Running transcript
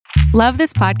Love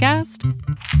this podcast?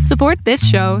 Support this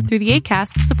show through the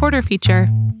Acast supporter feature.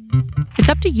 It's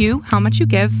up to you how much you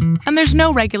give, and there's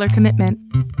no regular commitment.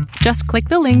 Just click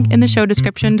the link in the show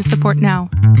description to support now.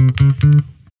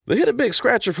 The Hit a Big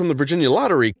Scratcher from the Virginia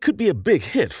Lottery could be a big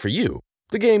hit for you.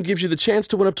 The game gives you the chance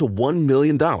to win up to $1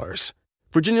 million.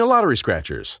 Virginia Lottery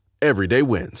Scratchers. Everyday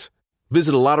wins.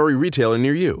 Visit a lottery retailer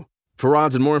near you. For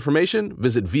odds and more information,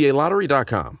 visit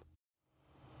VALottery.com.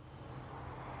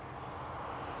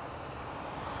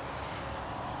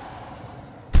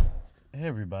 Hey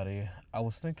everybody, I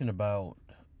was thinking about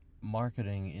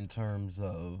marketing in terms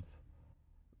of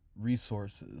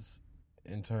resources,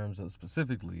 in terms of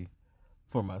specifically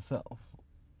for myself.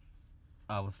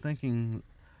 I was thinking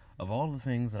of all the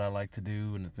things that I like to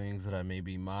do and the things that I may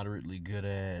be moderately good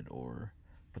at or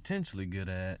potentially good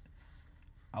at.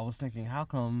 I was thinking, how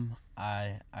come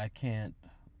I can't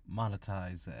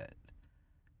monetize that?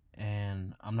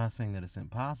 And I'm not saying that it's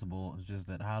impossible, it's just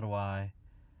that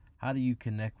how do you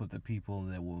connect with the people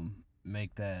that will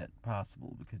make that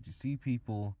possible? Because you see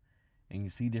people and you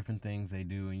see different things they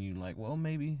do and you're like, well,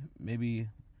 maybe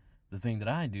the thing that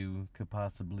I do could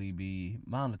possibly be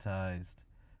monetized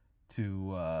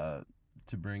to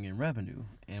bring in revenue.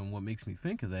 And what makes me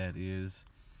think of that is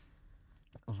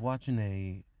I was watching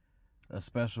a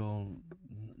special,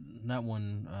 not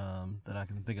one that I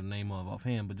can think of the name of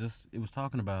offhand, but just it was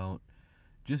talking about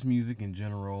just music in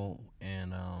general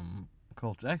and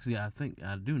culture. Actually, I think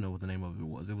I do know what the name of it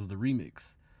was. It was the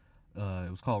Remix. It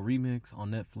was called Remix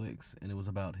on Netflix, and it was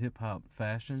about hip-hop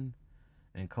fashion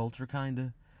and culture, kind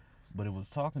of. But it was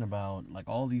talking about, like,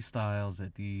 all these styles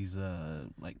that these,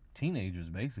 like, teenagers,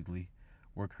 basically,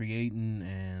 were creating,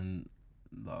 and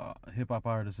the hip-hop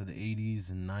artists of the 80s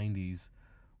and 90s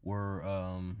were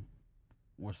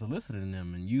soliciting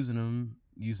them and using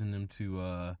them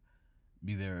to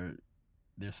be their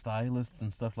stylists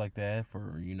and stuff like that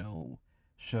for,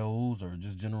 shows or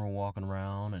just general walking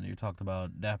around. And you talked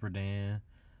about Dapper Dan,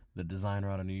 the designer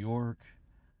out of New York,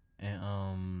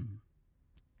 and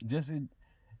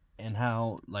and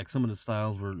how, like, some of the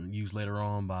styles were used later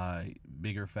on by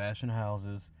bigger fashion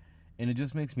houses. And it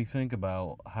just makes me think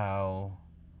about how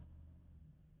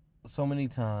so many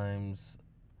times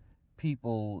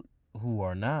people who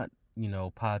are not,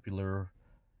 popular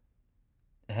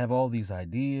have all these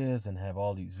ideas and have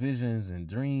all these visions and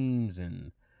dreams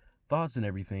and thoughts and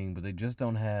everything, but they just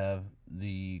don't have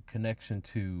the connection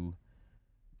to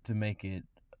make it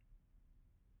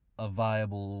a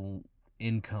viable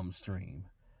income stream.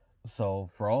 So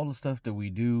for all the stuff that we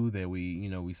do, that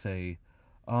we say,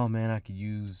 oh man, I could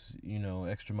use,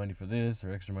 extra money for this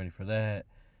or extra money for that,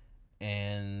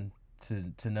 and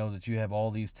to know that you have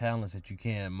all these talents that you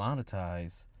can't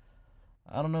monetize,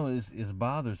 I don't know, it's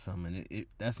bothersome. And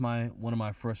that's one of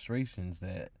my frustrations,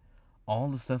 that all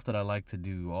the stuff that I like to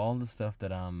do, all the stuff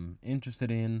that I'm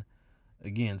interested in,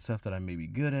 again, stuff that I may be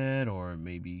good at or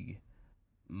maybe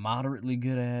moderately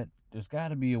good at, there's got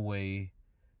to be a way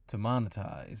to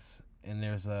monetize. And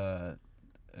there's a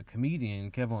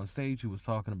comedian, Kev on Stage, who was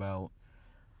talking about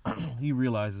he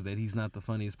realizes that he's not the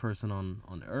funniest person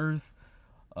on earth,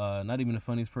 not even the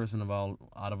funniest person out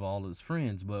of all his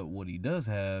friends, but what he does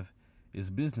have is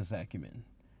business acumen.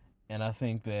 And I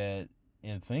think that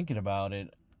in thinking about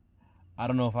it, I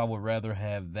don't know if I would rather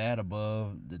have that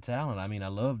above the talent. I mean, I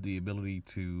love the ability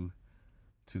to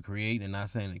create, and not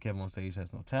saying that Kevin on Stage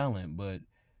has no talent, but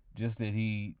just that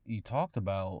he talked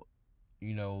about,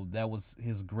 that was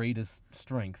his greatest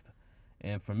strength.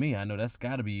 And for me, I know that's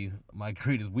got to be my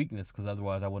greatest weakness, because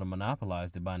otherwise I would have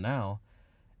monopolized it by now.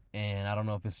 And I don't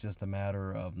know if it's just a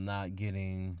matter of not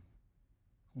getting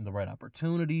the right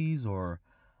opportunities, or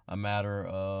a matter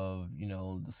of,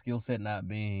 the skill set not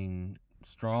being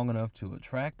strong enough to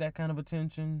attract that kind of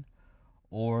attention,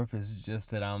 or if it's just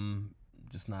that I'm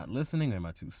just not listening. Am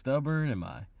I too stubborn? Am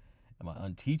I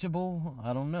unteachable?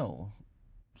 I don't know.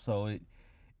 So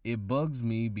it bugs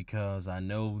me, because I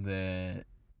know that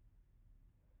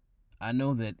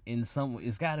in some,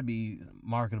 it's got to be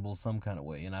marketable some kind of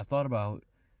way. And I thought about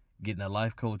getting a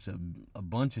life coach a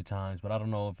bunch of times, but I don't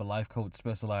know if a life coach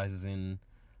specializes in,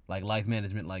 like, life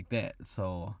management like that.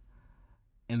 So,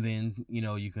 and then,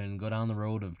 you can go down the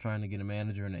road of trying to get a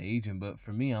manager and an agent. But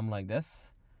for me, I'm like,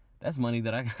 that's money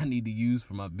that I need to use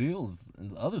for my bills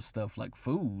and other stuff like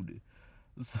food.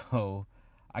 So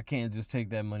I can't just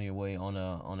take that money away on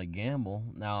a gamble.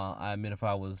 Now, I admit, if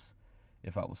I was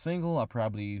single, I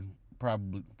probably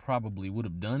would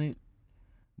have done it.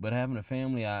 But having a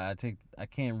family, I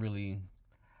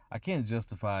can't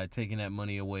justify taking that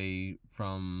money away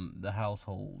from the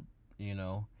household,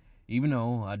 Even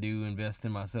though I do invest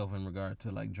in myself in regard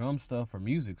to, like, drum stuff or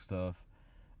music stuff,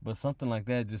 But something like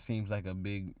that just seems like a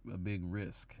big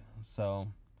risk. So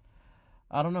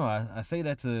I don't know. I say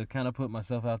that to kind of put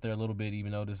myself out there a little bit,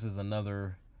 even though this is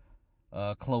another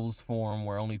closed forum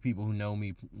where only people who know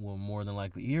me will more than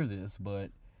likely hear this. But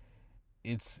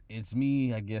it's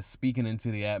me, I guess, speaking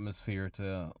into the atmosphere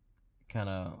to kind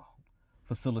of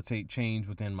facilitate change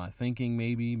within my thinking,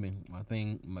 maybe my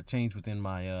change within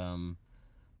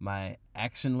my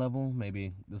action level.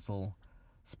 Maybe this will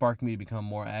spark me to become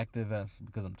more active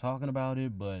because I'm talking about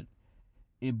it. But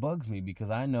it bugs me because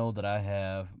I know that I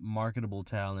have marketable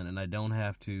talent and I don't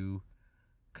have to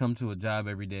come to a job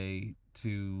every day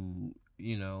to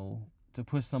to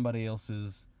push somebody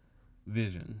else's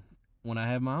vision when I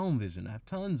have my own vision. I have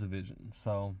tons of vision.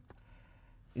 So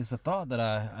it's a thought that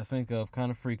I think of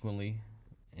kind of frequently,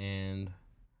 and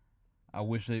I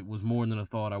wish it was more than a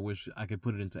thought. I wish I could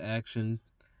put it into action,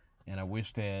 and I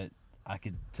wish that I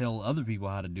could tell other people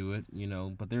how to do it,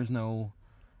 but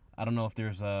I don't know if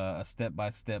there's a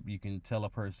step-by-step you can tell a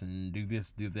person, do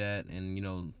this, do that,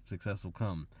 and, success will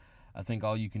come. I think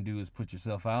all you can do is put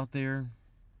yourself out there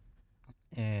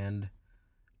and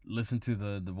listen to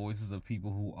the voices of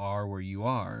people who are where you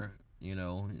are,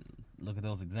 look at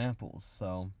those examples.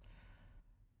 So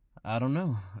I don't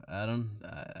know. I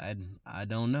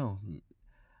don't know.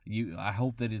 I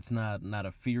hope that it's not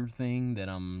a fear thing that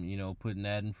I'm, putting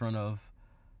that in front of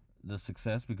the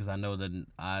success, because I know that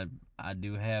I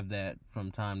do have that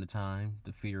from time to time,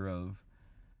 the fear of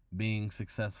being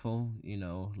successful,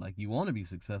 like you want to be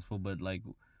successful, but like,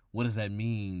 what does that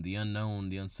mean? The unknown,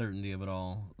 the uncertainty of it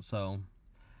all. So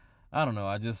I don't know.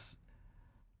 I just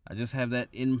have that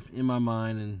in my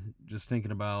mind, and just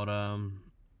thinking about, how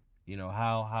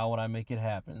would I make it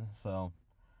happen? So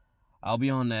I'll be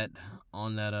on that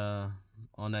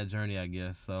journey, I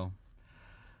guess. So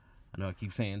I know I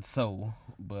keep saying so,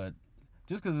 but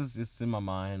just because it's in my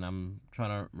mind, I'm trying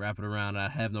to wrap it around. I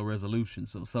have no resolution,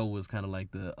 so is kind of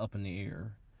like the up in the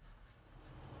air.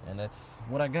 And that's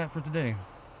what I got for today.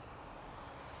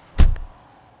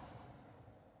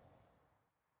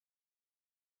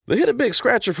 The Hit a Big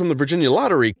Scratcher from the Virginia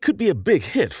Lottery could be a big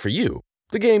hit for you.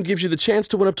 The game gives you the chance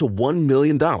to win up to $1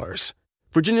 million.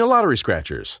 Virginia Lottery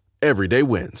Scratchers. Everyday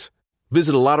wins.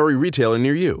 Visit a lottery retailer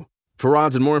near you. For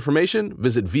odds and more information,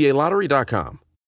 visit VALottery.com.